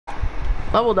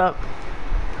Leveled up.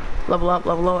 Level up,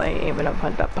 level up, aiming up,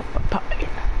 up.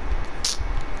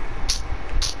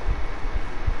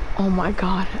 Oh my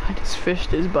god, I just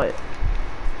fished his butt.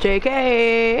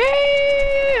 JK!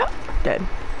 Dead.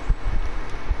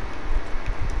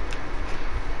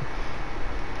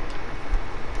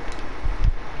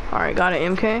 Alright, got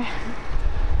an MK.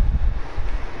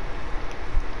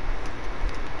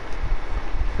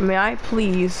 May I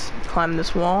please climb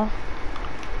this wall?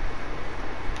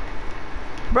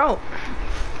 Bro,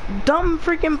 dumb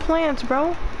freaking plants,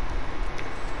 bro.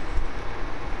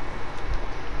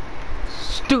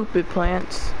 Stupid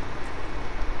plants.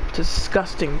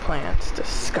 Disgusting plants.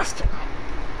 Disgusting.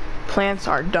 Plants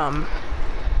are dumb.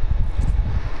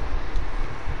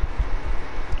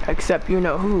 Except you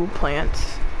know who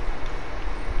plants.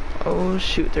 Oh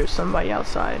shoot, there's somebody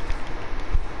outside.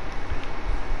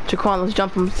 Jaquan, let's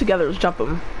jump them together. Let's jump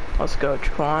them. Let's go,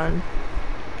 Jaquan.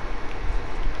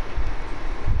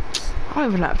 I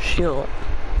don't even have shield.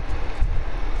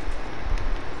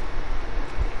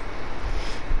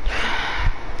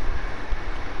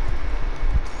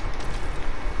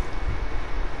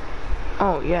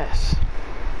 Oh, yes.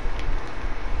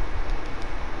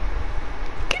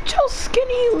 Get your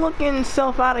skinny looking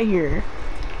self out of here.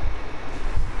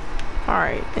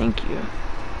 Alright, thank you.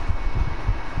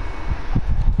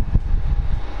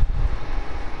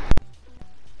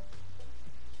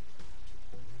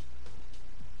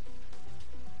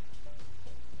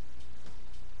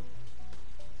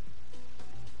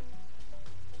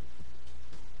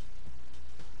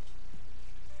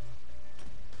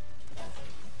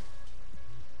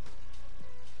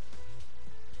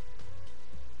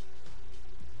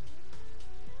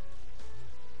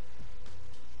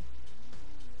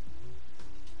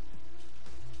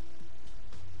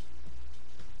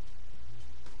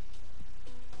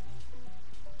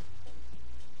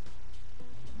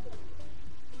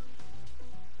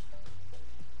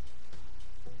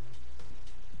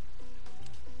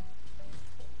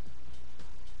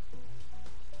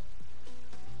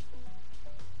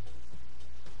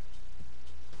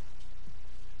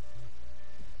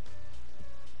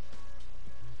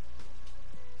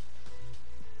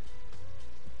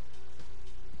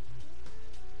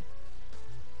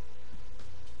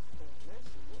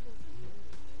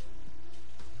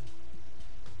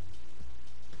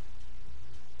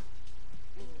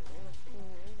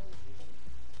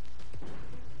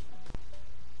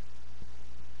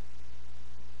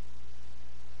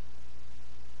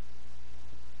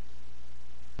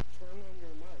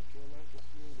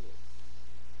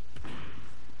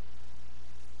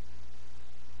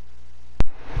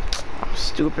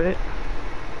 Stupid.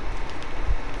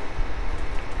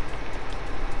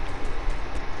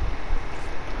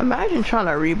 Imagine trying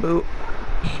to reboot.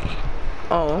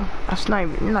 Oh, that's not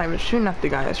even, you're not even shooting at the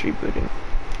guy that's rebooting.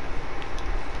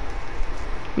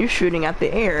 You're shooting at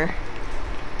the air.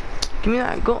 Give me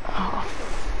that go. Oh,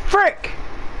 frick!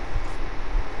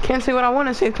 Can't say what I want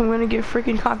to say because I'm gonna get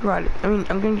freaking copyrighted. I mean,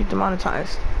 I'm gonna get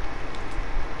demonetized.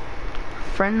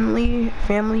 Family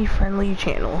friendly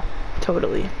channel.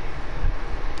 Totally.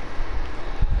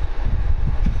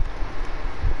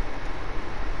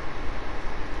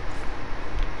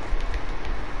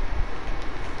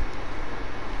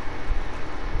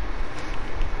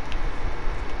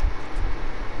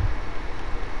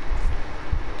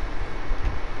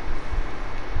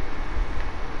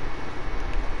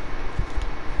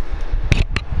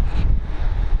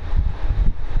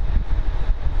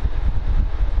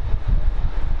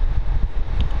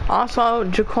 Also,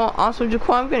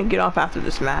 Jaquan, I'm gonna get off after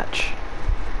this match.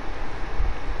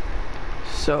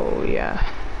 So, yeah.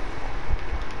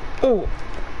 Oh!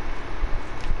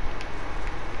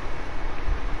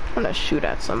 I'm gonna shoot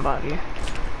at somebody.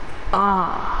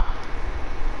 Ah.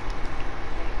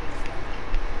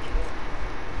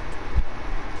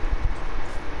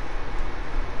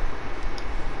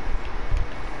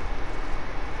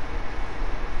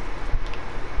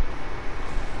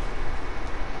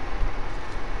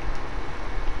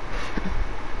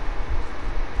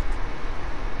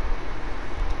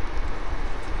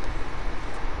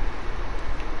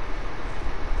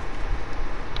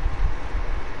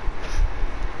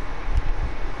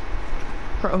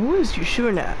 Bro, who is you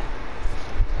shooting at?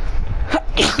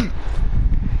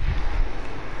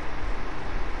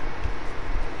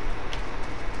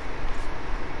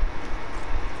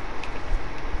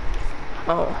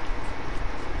 Oh.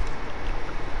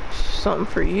 Something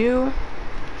for you.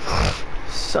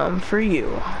 Something for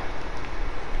you.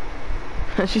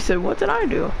 And she said, what did I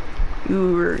do?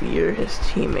 You're his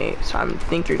teammate, so I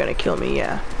think you're gonna kill me,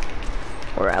 yeah.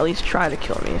 Or at least try to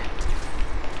kill me.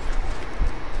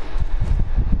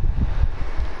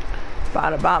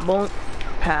 Bada bop boom.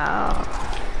 Pow.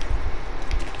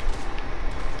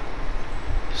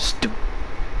 Stupid.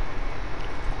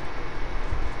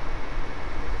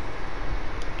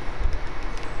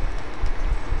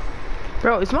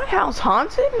 Bro, is my house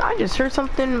haunted? I just heard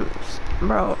something.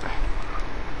 Bro.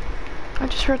 I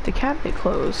just heard the cabinet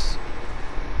close.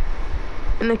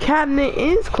 And the cabinet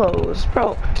is closed.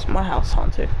 Bro, is my house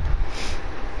haunted?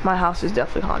 My house is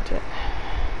definitely haunted.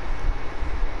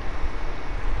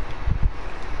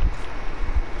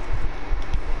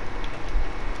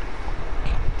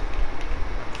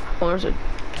 Oh,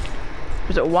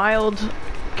 there's a wild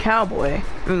cowgirl.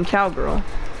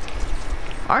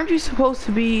 Aren't you supposed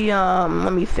to be,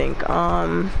 let me think,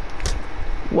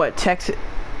 what, Texas?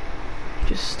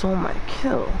 Just stole my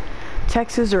kill.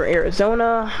 Texas or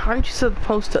Arizona? Aren't you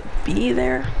supposed to be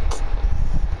there?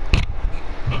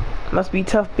 Must be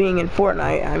tough being in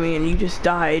Fortnite. I mean, you just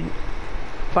died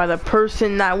by the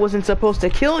person that wasn't supposed to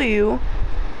kill you.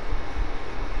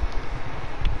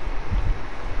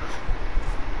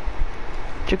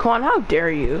 Jaquan, how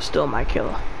dare you steal my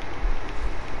kill?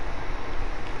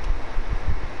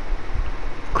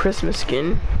 Christmas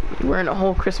skin. You're wearing a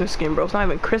whole Christmas skin, bro. It's not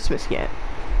even Christmas yet.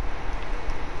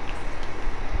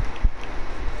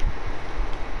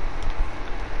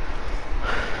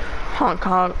 Honk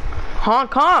honk.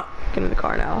 Honk honk! Get in the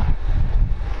car now.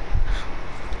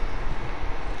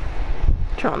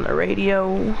 Turn on the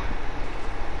radio.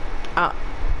 Ah.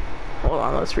 Hold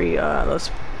on, let's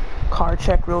car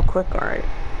check real quick. Alright.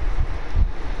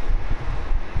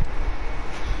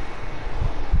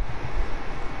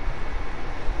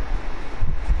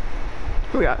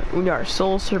 We are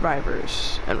sole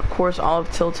survivors. And of course all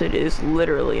of Tilted is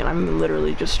literally, and I mean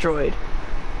literally, destroyed.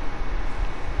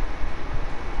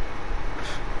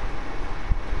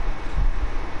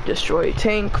 Destroyed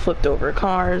tank, flipped over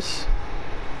cars.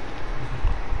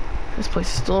 This place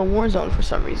is still a war zone for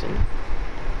some reason.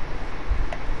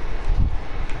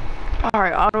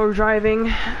 Alright, auto driving.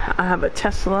 I have a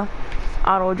Tesla.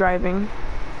 Auto driving.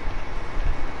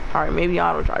 Alright, maybe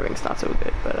auto driving's not so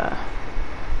good, but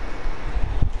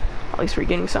at least we're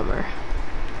getting somewhere.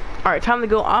 Alright, time to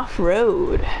go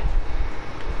off-road.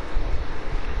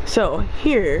 So,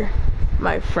 here,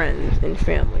 my friends and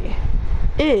family,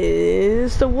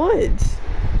 is the woods.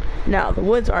 Now, the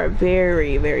woods are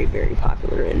very, very, very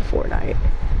popular in Fortnite.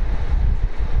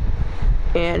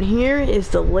 And here is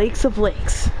the Lakes of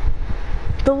Lakes.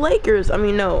 The Lakers, I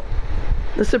mean, no,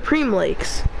 the Supreme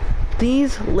Lakes.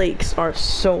 These lakes are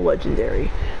so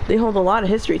legendary. They hold a lot of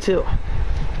history, too.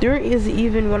 There is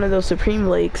even one of those Supreme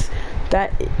Lakes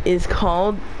that is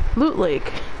called Loot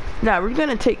Lake. Now, we're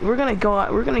gonna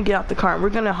get out the car and we're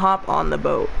gonna hop on the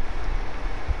boat.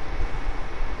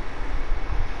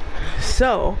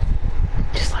 So,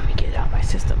 just let me get it out of my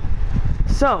system.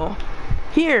 So,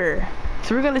 here,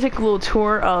 so we're gonna take a little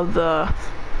tour of the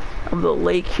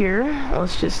lake here.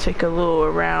 Let's just take a little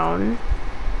around.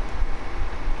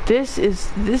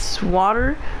 This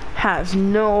water has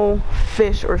no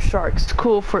fish or sharks. It's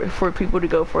cool for people to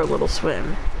go for a little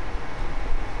swim.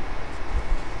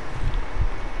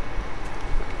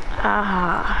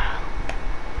 Ah.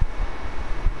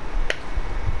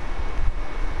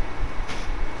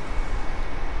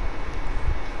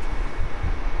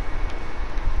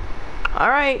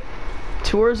 Alright,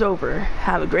 tour's over.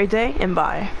 Have a great day and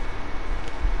bye.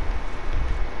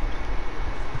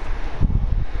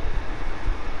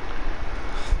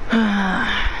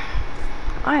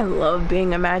 I love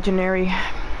being imaginary.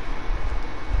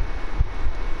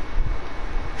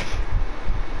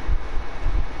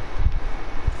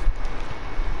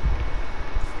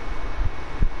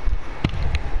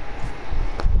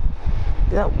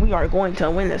 We are going to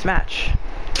win this match.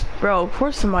 Bro, of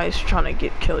course somebody's trying to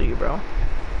kill you, bro.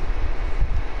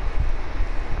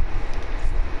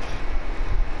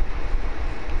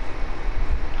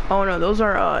 Oh no, those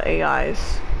are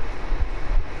AIs.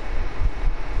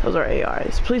 Those are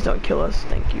AIs. Please don't kill us,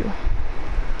 thank you.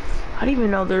 I didn't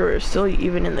even know they were still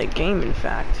even in the game, in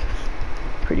fact.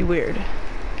 Pretty weird.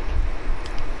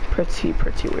 Pretty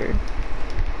weird.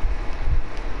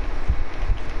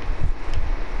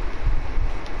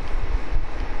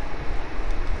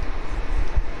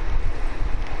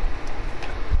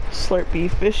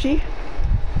 Slurpee fishy.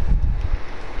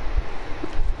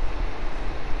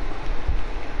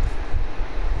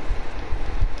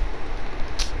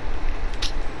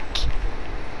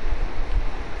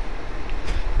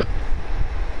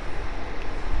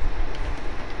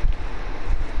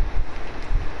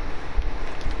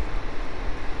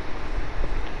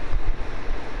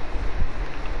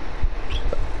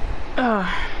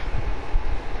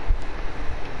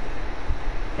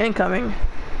 Incoming.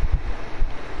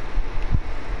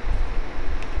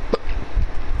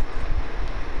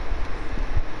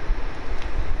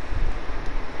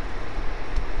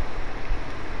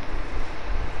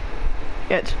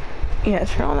 Yeah, yeah,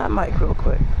 turn on that mic real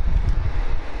quick.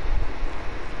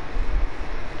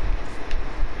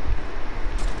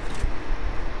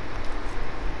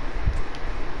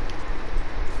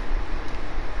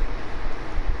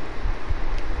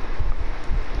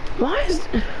 Why is...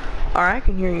 Alright, I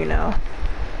can hear you now.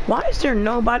 Why is there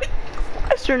nobody... Why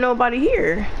is there nobody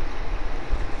here?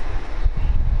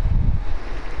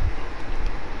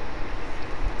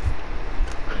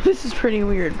 This is pretty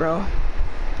weird, bro.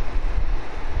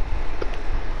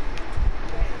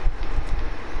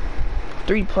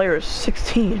 Three players,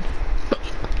 16.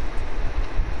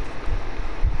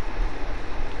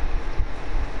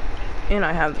 And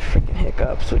I have the freaking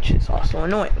hiccups, which is also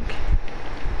annoying.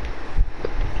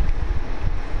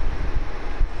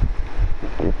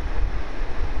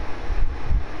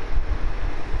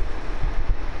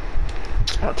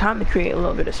 Well, time to create a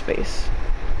little bit of space.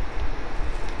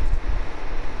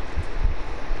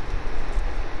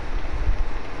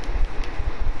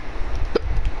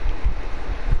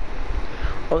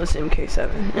 Oh, this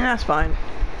MK7, and that's fine.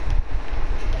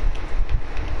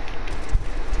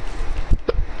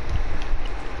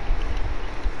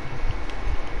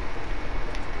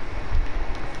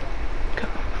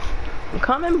 I'm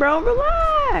coming, bro.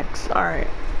 Relax. All right.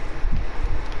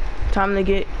 Time to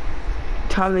get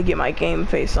my game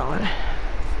face on.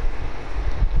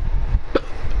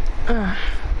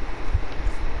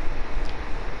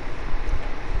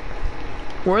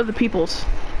 Where are the peoples?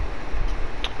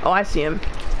 Oh, I see him.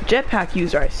 Jetpack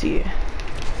user, I see.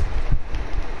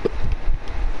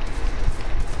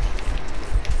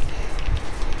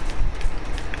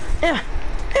 Yeah,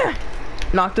 yeah.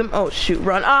 Knocked him. Oh shoot,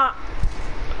 run. Ah!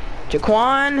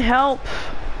 Jaquan, help.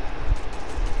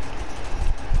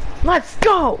 Let's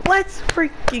go! Let's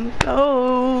freaking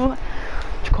go!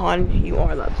 Jaquan, you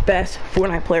are the best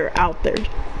Fortnite player out there.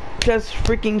 Just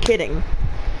freaking kidding.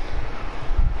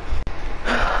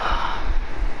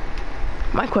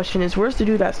 My question is, where's the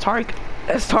dude that's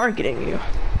targeting you?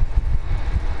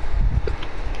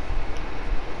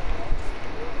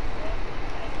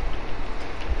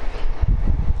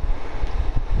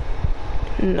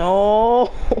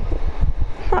 No,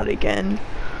 not again.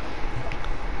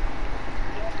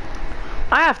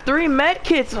 I have 3 med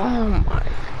kits. Oh my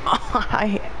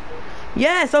god.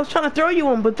 Yes, I was trying to throw you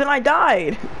one, but then I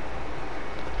died.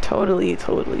 Totally.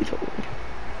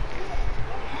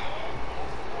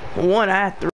 One, I had 3.